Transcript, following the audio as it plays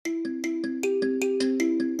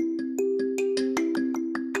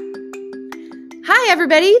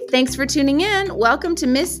everybody. Thanks for tuning in. Welcome to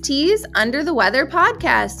Miss T's Under the Weather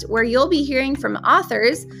podcast, where you'll be hearing from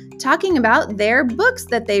authors talking about their books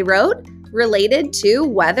that they wrote related to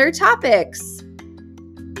weather topics.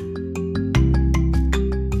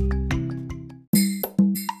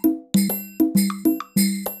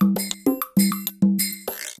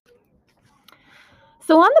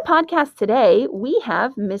 So on the podcast today, we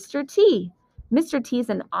have Mr. T. Mr. T is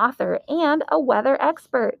an author and a weather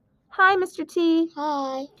expert. Hi, Mr. T.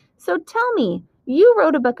 Hi. So tell me, you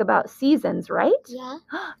wrote a book about seasons, right? Yeah.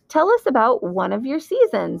 Tell us about one of your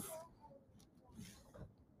seasons.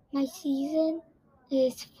 My season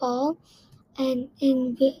is fall, and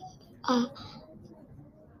in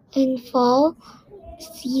fall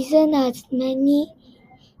season has many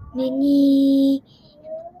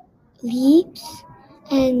leaves,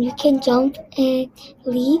 and you can jump in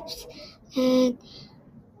leaves.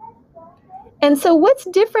 And so what's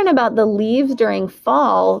different about the leaves during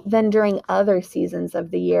fall than during other seasons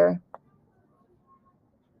of the year?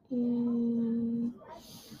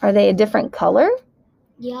 Are they a different color?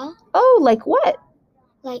 Yeah. Oh, like what?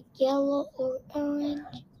 Like yellow or orange.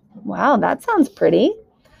 Wow, that sounds pretty.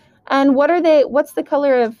 And what's the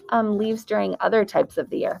color of leaves during other types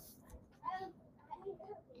of the year?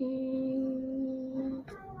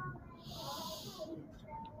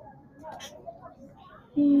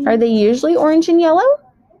 Are they usually orange and yellow?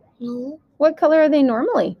 No. What color are they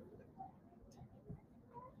normally?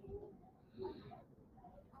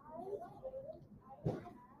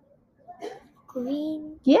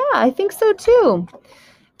 Green. Yeah, I think so too.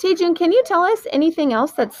 Taejun, can you tell us anything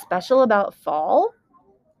else that's special about fall?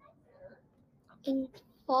 In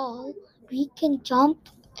fall, we can jump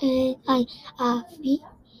and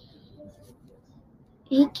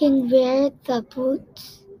we can wear the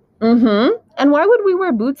boots. And why would we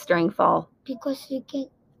wear boots during fall? Because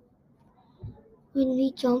when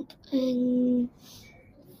we jump in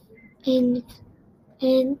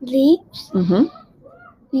leaves,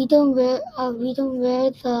 we don't wear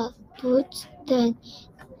the boots. Then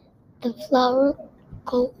the flower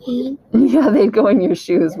go in. Yeah, they'd go in your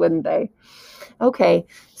shoes, wouldn't they? Okay,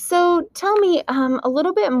 so tell me a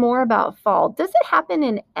little bit more about fall. Does it happen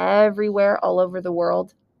in everywhere all over the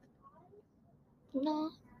world?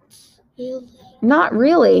 Not really. Not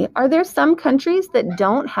really. Are there some countries that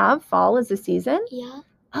don't have fall as a season? Yeah.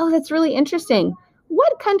 Oh, that's really interesting.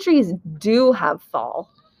 What countries do have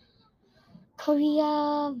fall?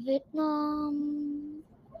 Korea, Vietnam.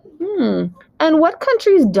 And what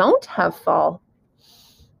countries don't have fall?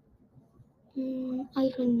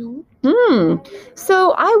 I don't know.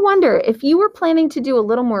 So I wonder, if you were planning to do a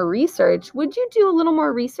little more research, would you do a little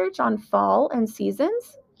more research on fall and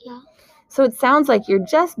seasons? Yeah. So it sounds like you're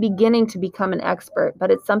just beginning to become an expert, but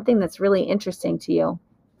it's something that's really interesting to you.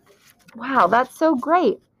 Wow, that's so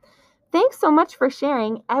great. Thanks so much for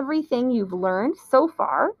sharing everything you've learned so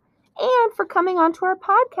far and for coming onto our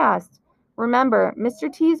podcast. Remember, Mr.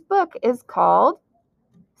 T's book is called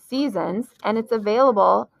Seasons, and it's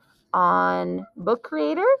available on Book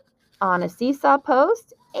Creator, on a Seesaw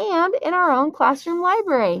Post, and in our own classroom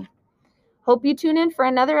library. Hope you tune in for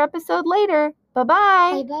another episode later.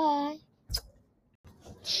 Bye-bye. Bye-bye.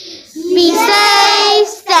 Be safe,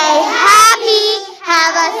 stay happy,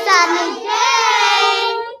 have a sunny day.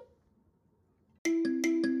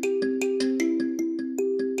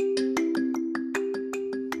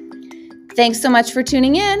 Thanks so much for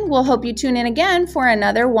tuning in. We'll hope you tune in again for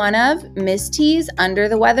another one of Miss T's Under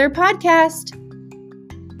the Weather podcast.